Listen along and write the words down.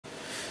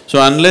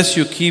So unless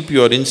you keep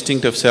your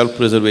instinct of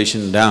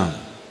self-preservation down,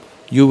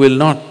 you will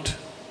not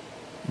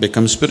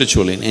become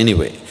spiritual in any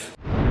way.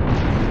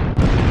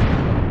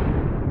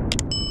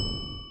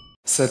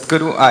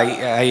 Sadhguru,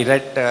 I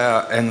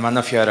read in one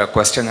of your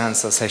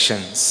question-answer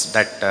sessions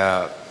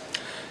that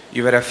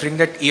you were referring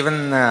that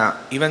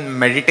even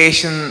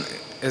meditation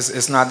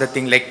is not the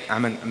thing. Like, I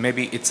mean,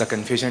 maybe it's a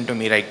confusion to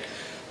me. Like,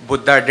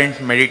 Buddha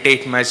didn't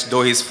meditate much,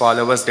 though his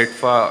followers did.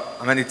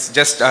 It's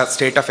just a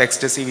state of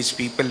ecstasy which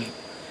people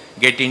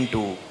get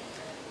into.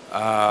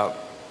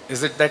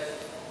 Is it that?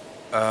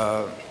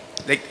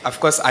 Like, of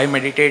course, I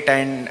meditate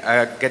and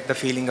get the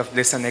feeling of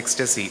bliss and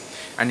ecstasy,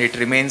 and it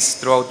remains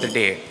throughout the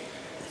day.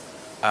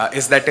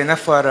 Is that enough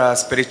for a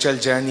spiritual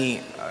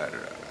journey?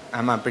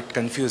 I'm a bit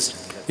confused.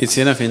 It's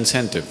enough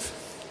incentive.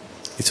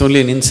 It's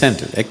only an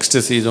incentive.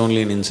 Ecstasy is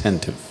only an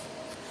incentive.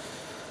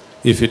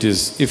 If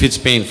it's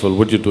painful,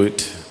 would you do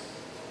it?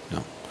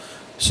 No.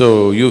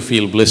 So you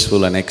feel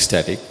blissful and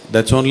ecstatic,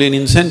 that's only an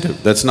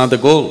incentive, that's not the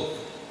goal.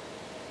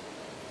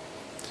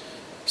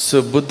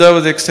 So Buddha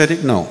was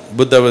ecstatic? No,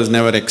 Buddha was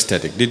never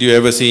ecstatic. Did you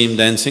ever see him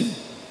dancing?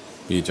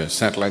 He just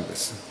sat like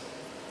this.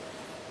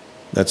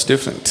 That's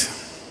different.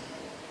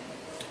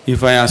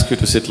 If I ask you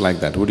to sit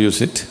like that, would you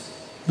sit?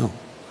 No.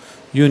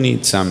 You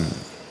need some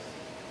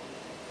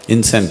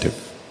incentive.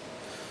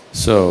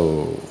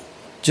 So,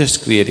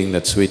 just creating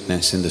that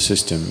sweetness in the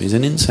system is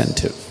an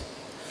incentive.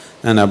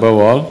 And above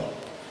all,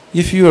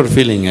 if you are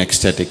feeling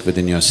ecstatic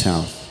within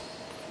yourself,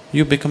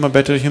 you become a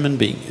better human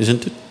being,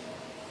 isn't it?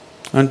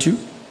 Aren't you?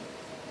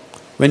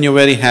 When you're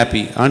very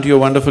happy, aren't you a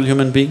wonderful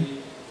human being?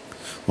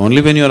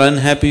 Only when you're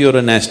unhappy, you're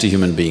a nasty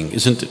human being,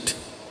 isn't it?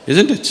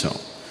 Isn't it so?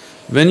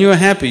 When you're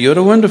happy, you're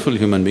a wonderful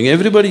human being,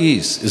 everybody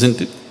is,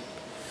 isn't it?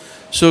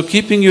 So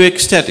keeping you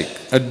ecstatic,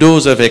 a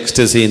dose of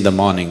ecstasy in the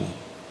morning,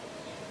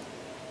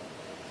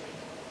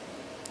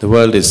 the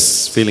world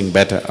is feeling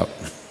better up.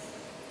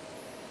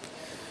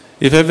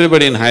 If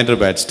everybody in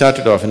Hyderabad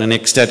started off in an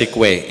ecstatic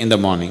way in the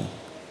morning,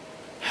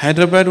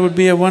 Hyderabad would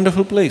be a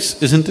wonderful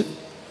place, isn't it?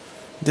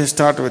 They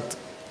start with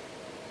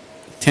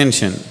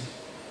tension,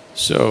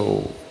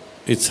 so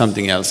it's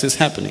something else is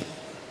happening.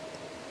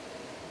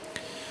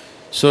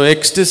 So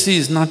ecstasy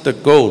is not the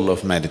goal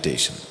of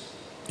meditation.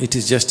 It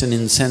is just an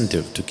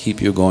incentive to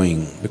keep you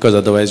going, because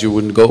otherwise you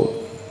wouldn't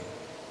go.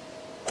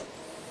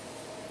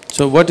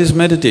 So what is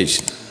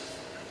meditation?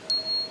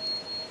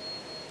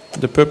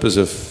 The purpose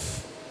of…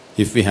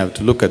 if we have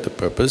to look at the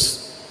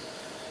purpose,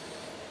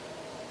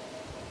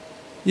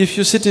 if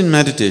you sit in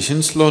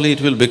meditation, slowly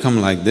it will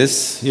become like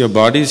this, your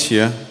body is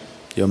here,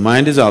 your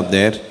mind is out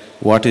there,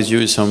 what is you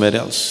is somewhere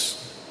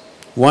else.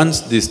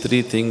 Once these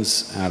three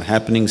things are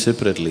happening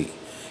separately,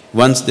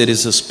 once there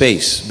is a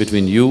space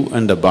between you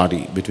and the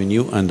body, between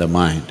you and the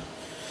mind,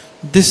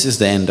 this is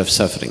the end of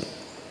suffering.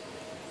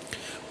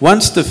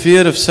 Once the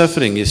fear of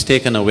suffering is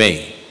taken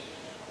away,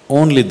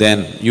 only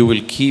then you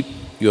will keep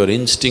your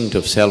instinct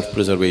of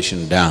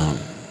self-preservation down,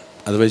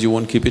 otherwise you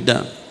won't keep it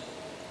down.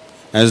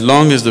 As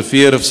long as the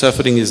fear of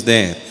suffering is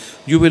there,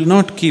 you will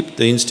not keep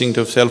the instinct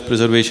of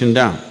self-preservation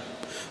down.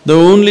 The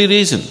only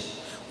reason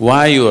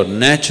why you are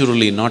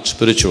naturally not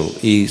spiritual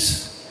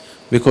is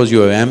because you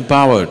have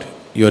empowered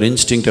your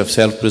instinct of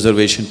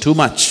self-preservation too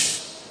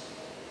much.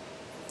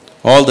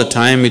 All the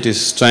time it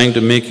is trying to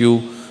make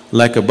you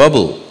like a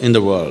bubble in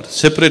the world,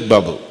 separate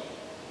bubble,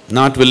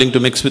 not willing to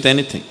mix with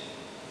anything.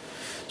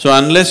 So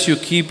unless you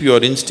keep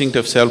your instinct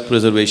of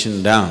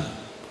self-preservation down,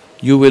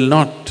 you will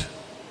not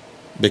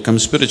become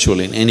spiritual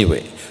in any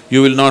way.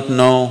 You will not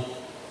know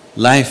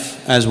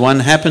life as one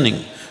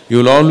happening. You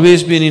will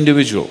always be an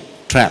individual,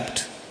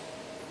 trapped.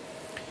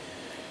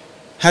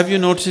 Have you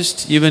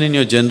noticed even in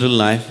your general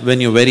life, when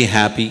you're very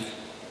happy,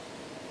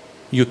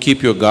 you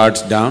keep your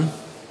guards down?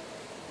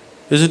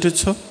 Isn't it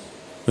so?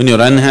 When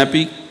you're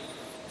unhappy,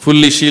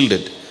 fully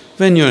shielded.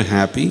 When you're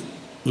happy,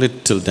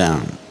 little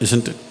down,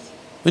 isn't it?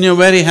 When you're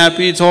very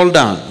happy, it's all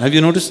down. Have you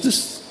noticed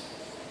this?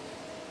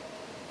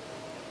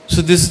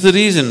 So this is the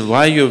reason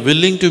why you're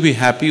willing to be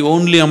happy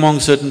only among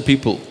certain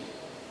people.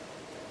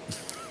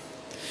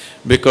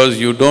 Because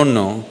you don't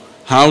know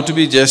how to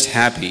be just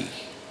happy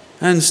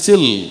and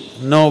still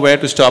know where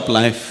to stop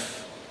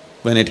life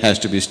when it has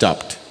to be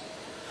stopped.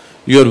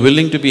 You're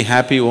willing to be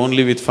happy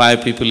only with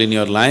 5 people in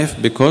your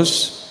life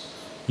because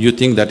you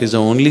think that is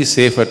the only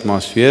safe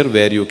atmosphere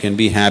where you can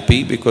be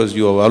happy, because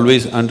you have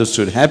always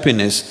understood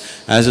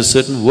happiness as a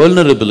certain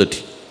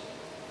vulnerability.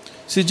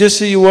 See, just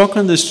say you walk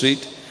on the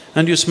street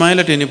and you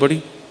smile at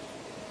anybody,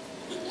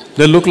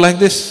 they'll look like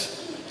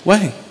this.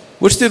 Why?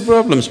 What's their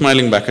problem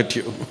smiling back at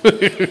you?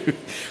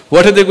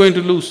 What are they going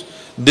to lose?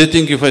 They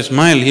think if I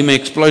smile, he may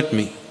exploit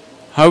me.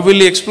 How will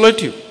he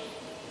exploit you?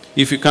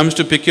 If he comes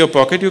to pick your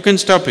pocket, you can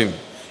stop him.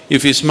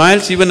 If he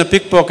smiles, even a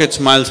pickpocket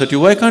smiles at you,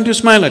 why can't you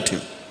smile at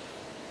him?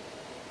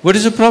 What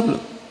is the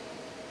problem?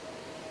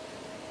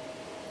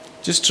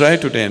 Just try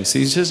today and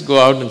see, just go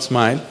out and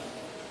smile.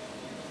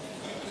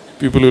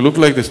 People who look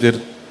like this,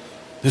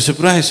 they're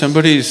surprised,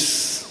 somebody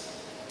is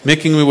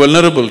making me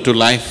vulnerable to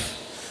life.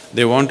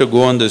 They want to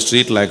go on the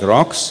street like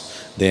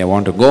rocks, they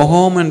want to go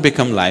home and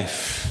become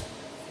life.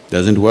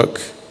 Doesn't work.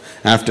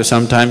 After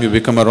some time you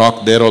become a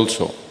rock there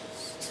also.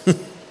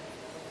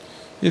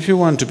 If you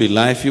want to be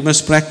life, you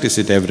must practice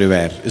it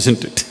everywhere,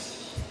 isn't it?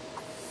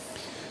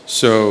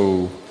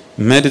 So,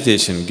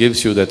 meditation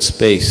gives you that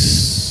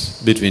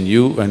space between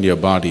you and your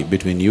body,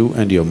 between you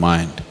and your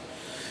mind.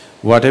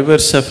 Whatever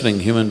suffering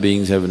human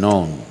beings have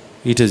known,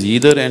 it has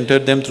either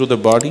entered them through the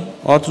body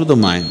or through the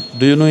mind.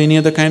 Do you know any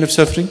other kind of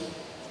suffering?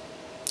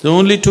 There are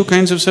only two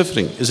kinds of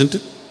suffering, isn't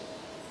it?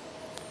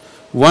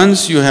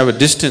 Once you have a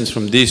distance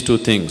from these two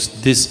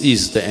things, this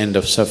is the end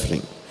of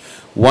suffering.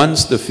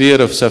 Once the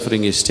fear of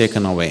suffering is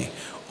taken away,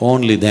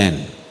 only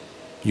then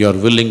you are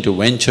willing to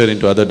venture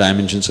into other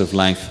dimensions of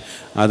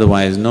life.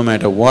 Otherwise, no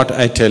matter what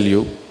I tell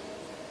you,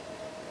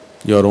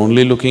 you are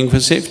only looking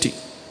for safety.